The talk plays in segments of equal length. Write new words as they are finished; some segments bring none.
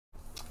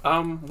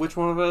Which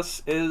one of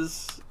us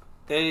is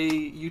a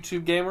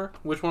YouTube gamer?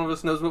 Which one of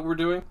us knows what we're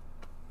doing?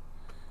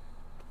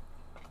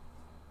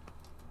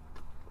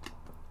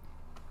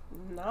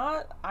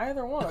 Not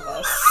either one of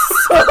us.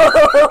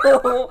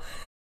 So...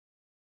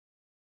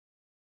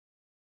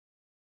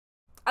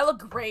 I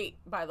look great,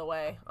 by the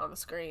way, on the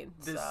screen.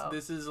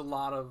 This is a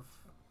lot of...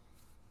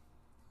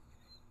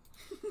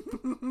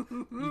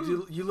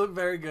 you look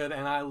very good,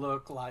 and I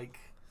look like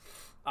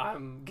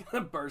I'm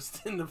gonna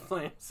burst into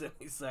flames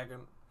any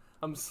second.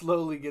 I'm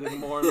slowly getting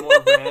more and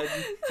more red,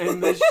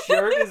 and this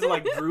shirt is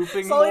like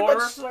drooping slowly more.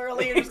 But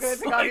surely, you're just gonna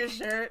take off your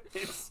shirt.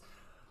 It's...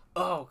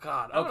 Oh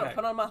God. Okay. I'm gonna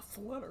put on my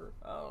sweater.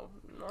 Oh,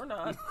 or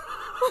not.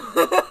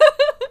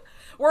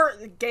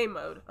 We're game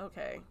mode.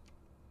 Okay.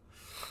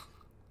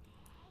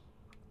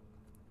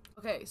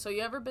 Okay, so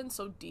you ever been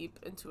so deep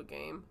into a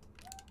game?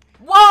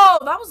 Whoa,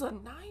 that was a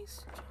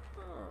nice jump.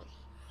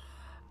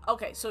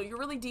 Okay, so you're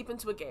really deep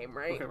into a game,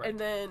 right? Okay, right. And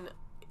then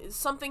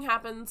something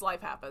happens,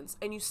 life happens,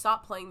 and you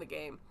stop playing the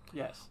game.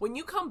 Yes. When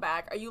you come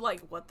back, are you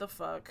like, what the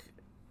fuck?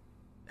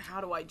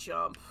 How do I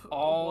jump?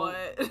 All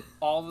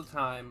the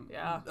time.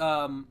 Yeah.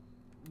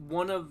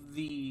 One of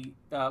the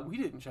we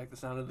didn't check the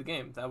sound of the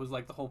game. That was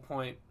like the whole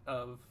point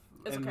of,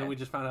 then we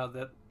just found out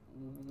that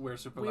we're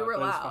super loud. We were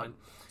but loud. It's fine.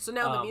 So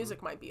now the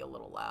music might be a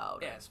little loud.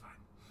 Yeah, it's fine.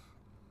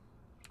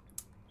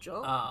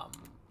 Jump.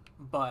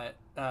 But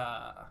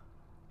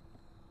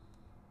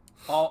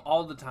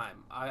all the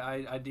time.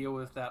 I deal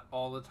with that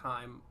all the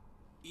time.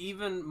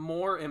 Even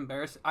more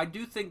embarrassing. I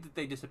do think that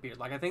they disappeared.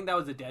 Like I think that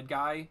was a dead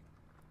guy.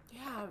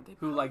 Yeah.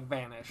 Who like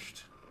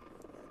vanished.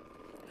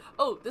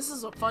 Oh, this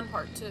is a fun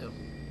part too.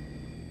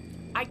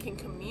 I can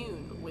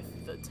commune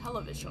with the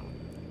television.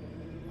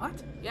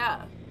 What?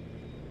 Yeah.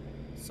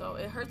 So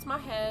it hurts my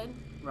head.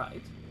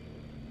 Right.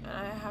 And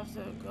I have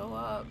to go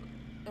up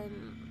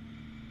and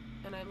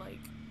I like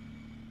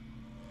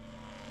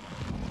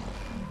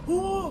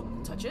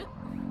touch it.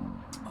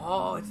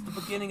 Oh, it's the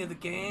beginning of the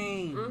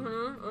game.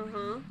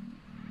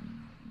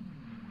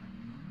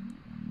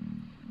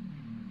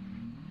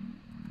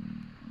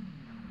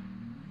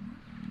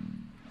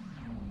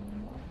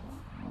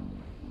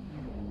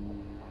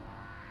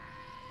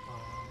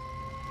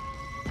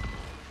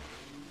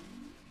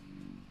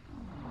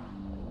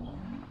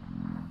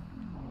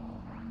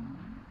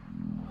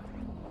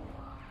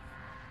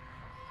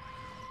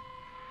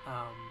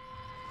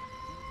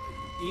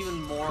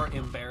 Even more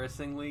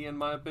embarrassingly, in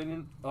my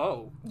opinion.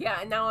 Oh. Yeah,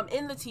 and now I'm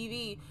in the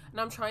TV,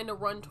 and I'm trying to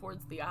run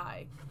towards the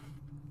eye.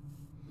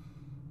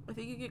 I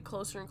think you get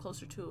closer and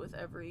closer to it with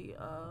every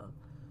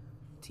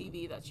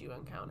TV that you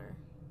encounter.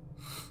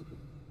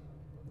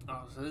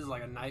 Oh, so this is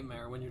like a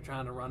nightmare when you're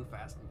trying to run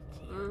fast and you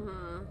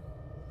can't.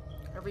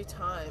 Every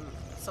time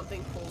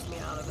something pulls me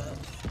out of it.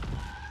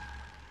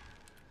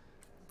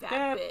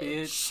 That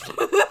bitch.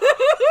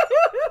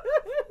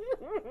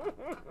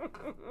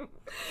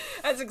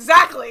 That's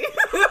exactly.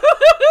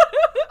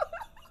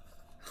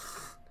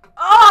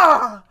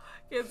 Ah,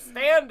 can't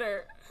stand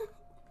her.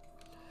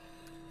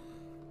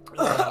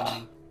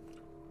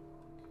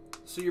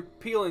 So you're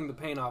peeling the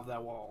paint off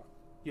that wall.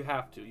 You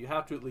have to. You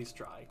have to at least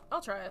try.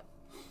 I'll try it.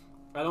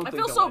 I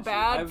feel so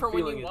bad for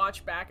when you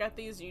watch back at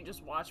these. You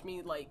just watch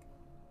me like.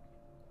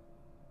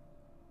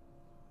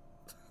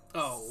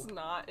 Oh.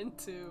 Snot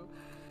into.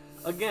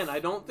 Again, I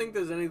don't think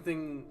there's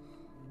anything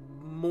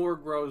more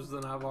gross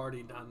than I've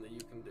already done that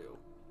you can do.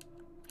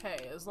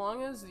 Hey, as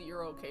long as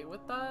you're okay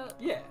with that.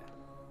 Yeah.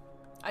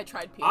 I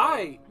tried peeling.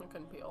 I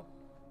couldn't peel.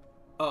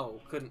 Oh,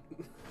 couldn't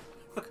peel.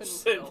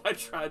 I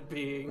tried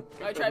peeing.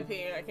 I tried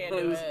peeing. I can't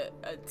do it.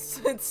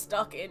 It's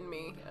stuck in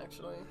me,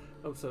 actually.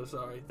 I'm so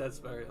sorry. That's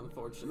very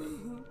unfortunate.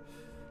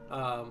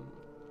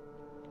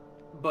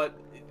 But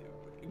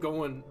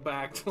going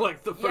back to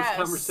like the first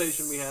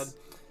conversation we had,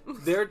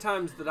 there are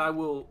times that I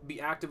will be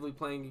actively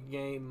playing a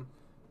game,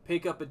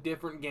 pick up a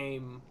different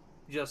game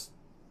just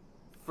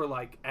for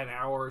like an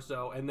hour or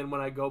so, and then when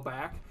I go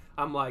back,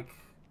 I'm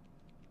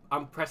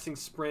pressing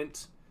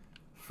sprint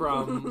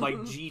from like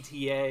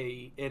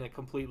GTA in a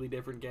completely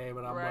different game,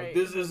 and I'm like,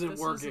 this isn't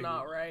working. This is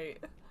not right.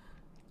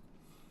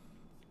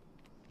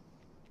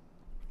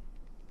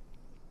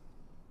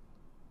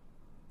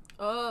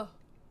 Ugh.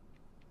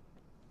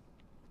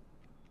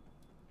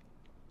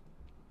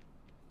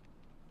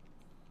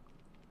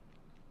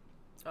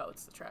 Oh,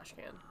 it's the trash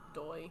can.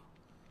 Doy.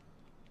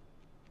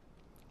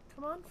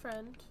 Come on,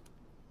 friend.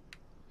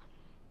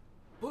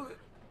 What?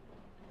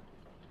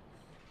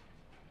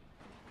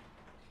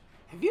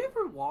 Have you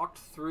ever walked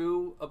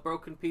through a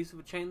broken piece of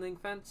a chain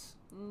link fence?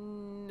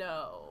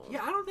 No.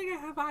 Yeah, I don't think I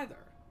have either.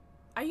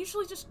 I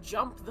usually just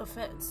jump the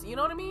fence. You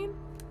know what I mean?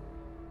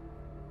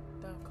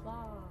 The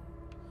claw.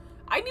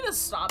 I need to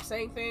stop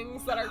saying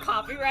things that are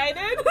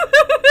copyrighted.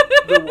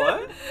 The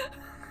what?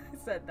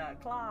 I said the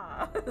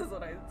claw. Is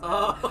what I said.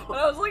 Oh. But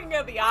I was looking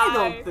at the eye. I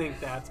don't think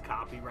that's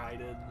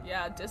copyrighted.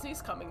 Yeah,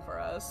 Disney's coming for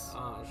us.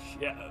 Oh,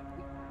 shit.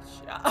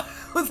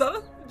 Was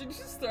that did you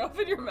just throw up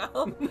in your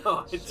mouth?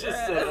 No, it just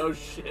said, oh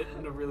shit,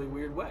 in a really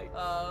weird way.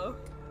 Oh.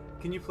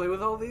 Can you play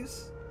with all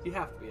these? You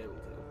have to be able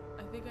to.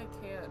 I think I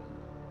can.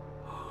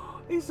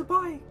 It's a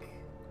bike.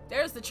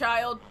 There's the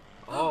child.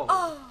 Oh.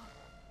 Oh,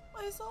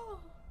 I saw.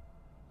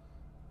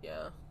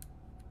 Yeah.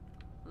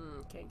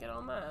 Can't get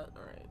on that.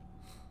 All right.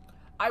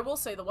 I will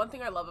say the one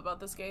thing I love about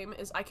this game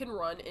is I can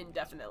run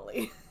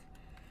indefinitely.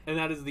 And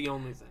that is the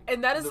only thing.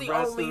 And that is the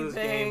rest only of this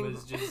thing. game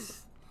is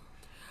just.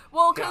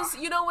 Well, because,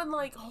 you know, in,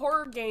 like,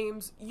 horror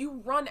games,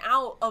 you run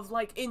out of,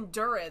 like,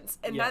 endurance,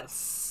 and that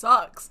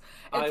sucks.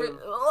 And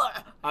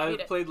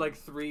I've played, like,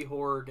 3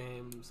 horror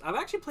games. I've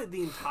actually played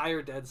the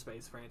entire Dead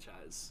Space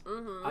franchise.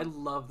 Mm-hmm. I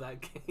love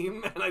that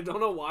game, and I don't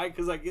know why,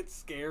 because I get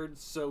scared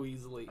so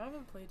easily. I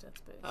haven't played Dead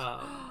Space.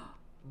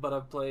 But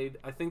I've played,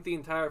 I think, the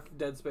entire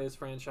Dead Space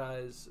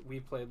franchise. We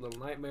played Little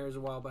Nightmares a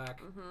while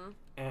back,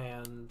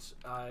 and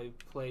I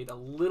played a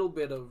little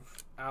bit of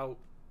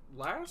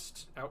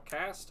Outcast.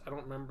 I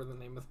don't remember the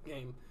name of the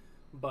game,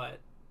 but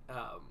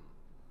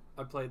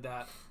I played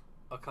that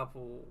a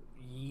couple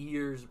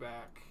years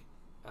back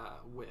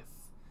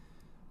with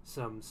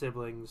some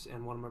siblings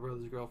and one of my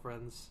brother's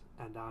girlfriends,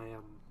 and I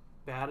am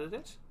bad at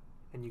it,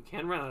 and you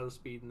can run out of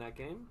speed in that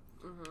game,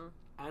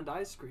 and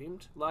I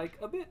screamed like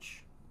a bitch.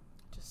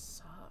 Just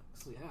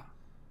sucks. Yeah.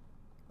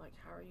 Like,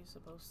 how are you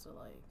supposed to,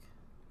 like,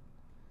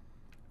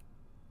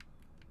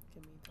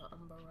 give me the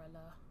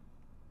umbrella?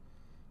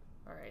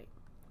 Alright.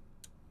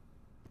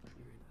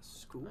 You're in a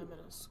school. I'm in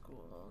a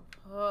school.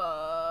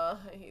 I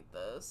hate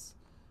this.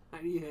 How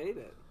do you hate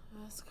it?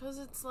 It's because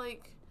it's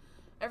like,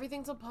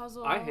 everything's a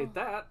puzzle. I hate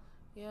that.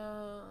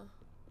 Yeah.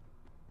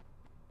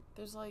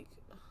 There's like...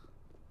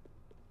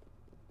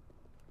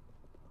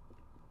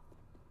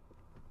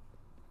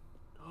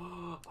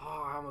 Oh,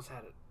 I almost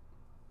had it.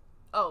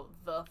 Oh,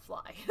 the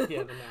fly.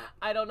 Yeah, the gnat.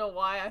 I don't know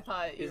why I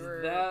thought you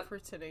were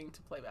pretending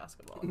to play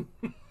basketball.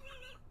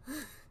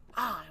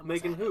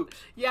 Making hoops.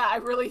 Yeah, I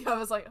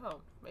was like,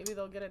 oh, maybe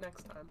they'll get it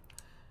next time.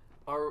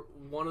 Are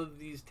one of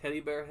these teddy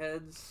bear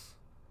heads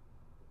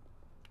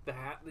the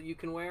hat that you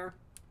can wear?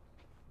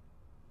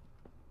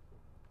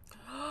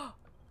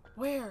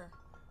 Where?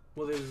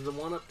 Well, there's the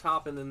one up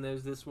top, and then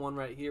there's this one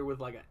right here with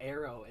like an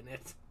arrow in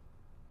it.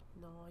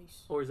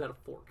 Nice. Or is that a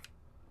fork?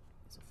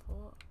 It's a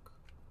fork.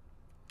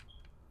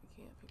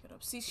 I can't pick it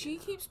up. See, she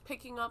keeps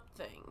picking up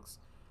things.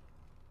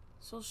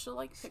 So she'll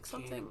like pick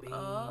something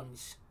up.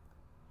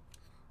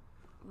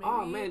 Maybe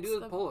oh man, do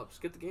those pull-ups.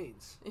 Get the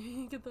gains.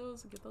 get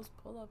those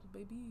pull-ups,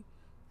 baby.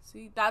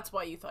 See, that's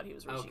why you thought he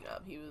was reaching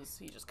up. He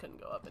just couldn't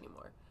go up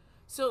anymore.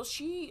 So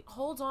she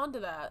holds on to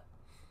that,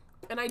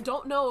 and I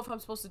don't know if I'm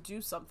supposed to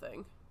do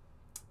something.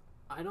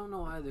 I don't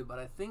know either, but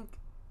I think...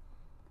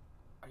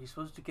 Are you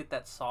supposed to get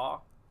that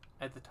saw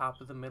at the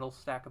top of the middle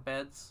stack of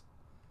beds?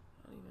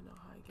 I don't even know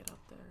how I get up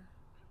there.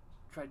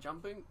 Try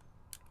jumping?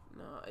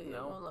 No, it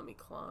won't let me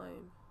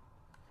climb.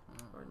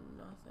 Or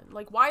nothing.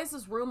 Like, why is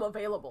this room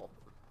available?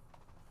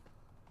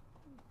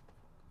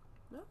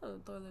 No,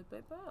 toilet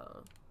paper.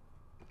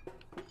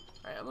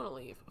 Alright, I'm gonna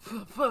leave. So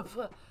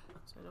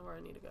I know where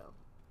I need to go.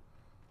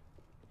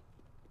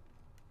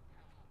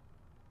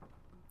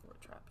 We're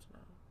trapped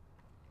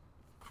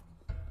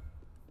now.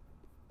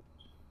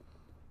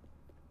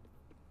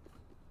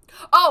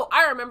 Oh,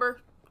 I remember.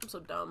 I'm so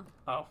dumb.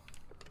 Oh.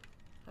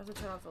 I have to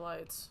turn off the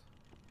lights.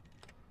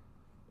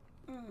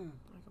 I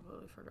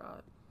completely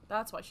forgot.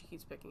 That's why she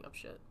keeps picking up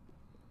shit.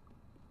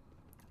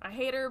 I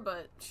hate her,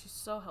 but she's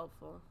so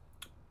helpful.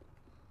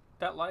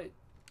 That light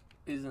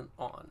isn't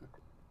on.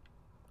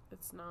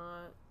 It's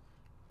not.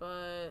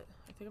 But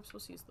I think I'm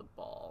supposed to use the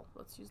ball.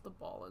 Let's use the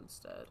ball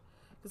instead.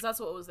 Because that's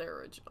what was there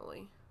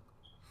originally.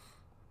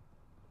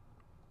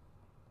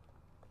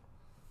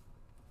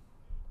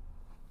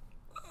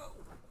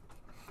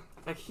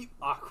 I keep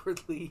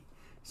awkwardly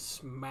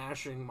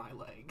smashing my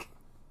leg.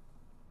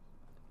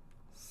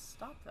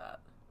 Stop that.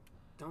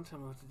 Don't tell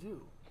me what to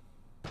do.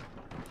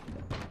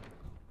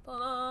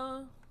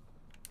 Ta-da!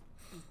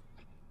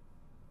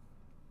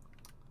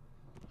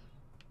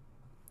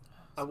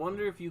 I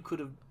wonder if you could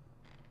have...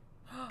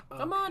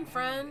 Come on,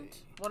 friend.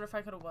 Wonder if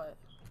I could have what?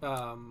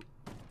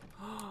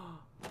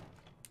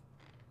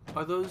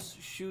 Are those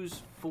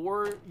shoes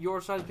for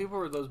your size people,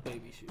 or are those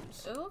baby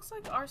shoes? It looks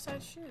like our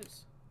size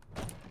shoes.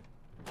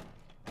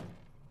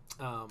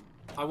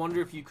 I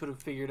wonder if you could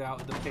have figured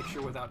out the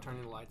picture without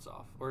turning the lights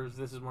off, or is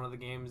this one of the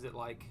games that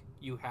like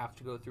you have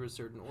to go through a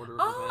certain order of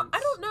events? I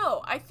don't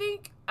know. I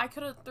think I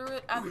could have threw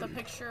it at the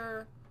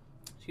picture.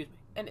 Excuse me.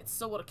 And it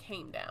still would have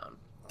came down.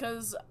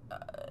 Because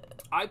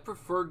I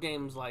prefer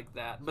games like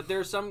that, but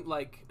there's some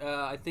like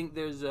I think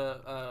there's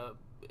a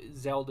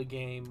Zelda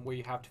game where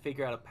you have to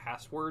figure out a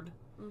password,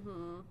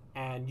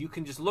 and you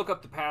can just look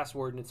up the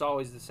password and it's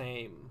always the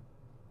same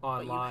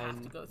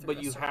online,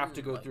 but you have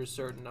to go through a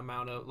certain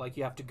amount of, like,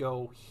 you have to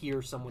go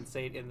hear someone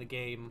say it in the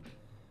game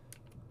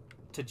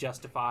to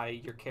justify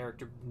your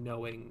character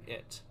knowing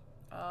it.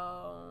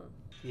 Oh.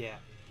 Yeah.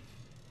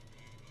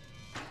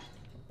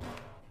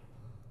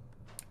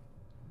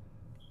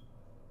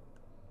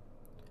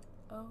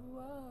 Oh,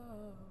 whoa.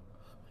 Oh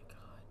my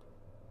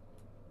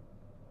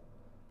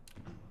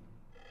god.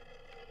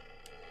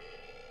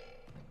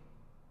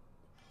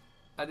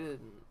 I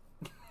didn't.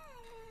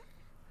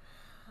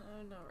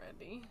 I'm not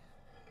ready.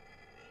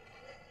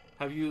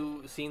 Have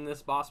you seen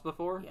this boss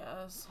before?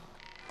 Yes.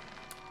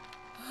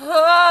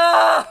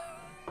 Oh,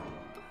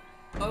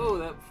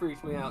 that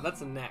freaked me out.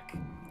 That's a neck.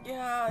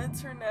 Yeah, it's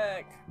her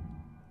neck.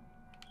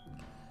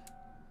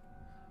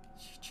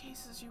 She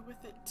chases you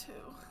with it too.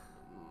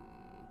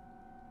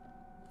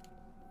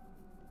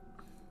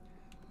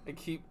 I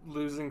keep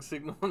losing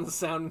signal on the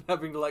sound and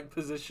having to like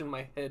position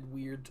my head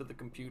weird to the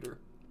computer.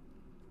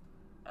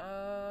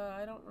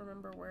 I don't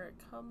remember where it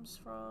comes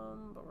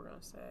from, but we're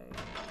gonna say,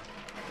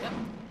 yep.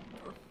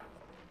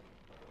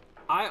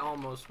 I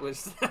almost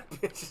wish that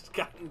bitch had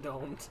gotten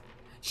domed.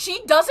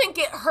 She doesn't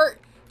get hurt.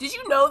 Did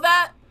you know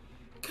that?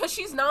 Because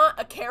she's not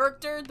a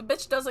character, the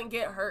bitch doesn't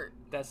get hurt.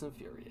 That's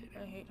infuriating.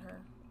 I hate her.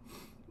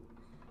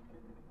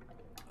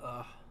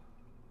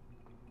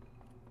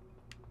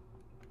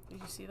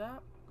 Did you see that?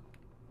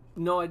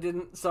 No, I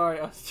didn't. Sorry,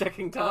 I was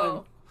checking time.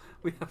 Oh.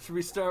 We have to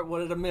restart. What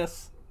did I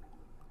miss?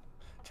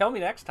 Tell me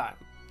next time.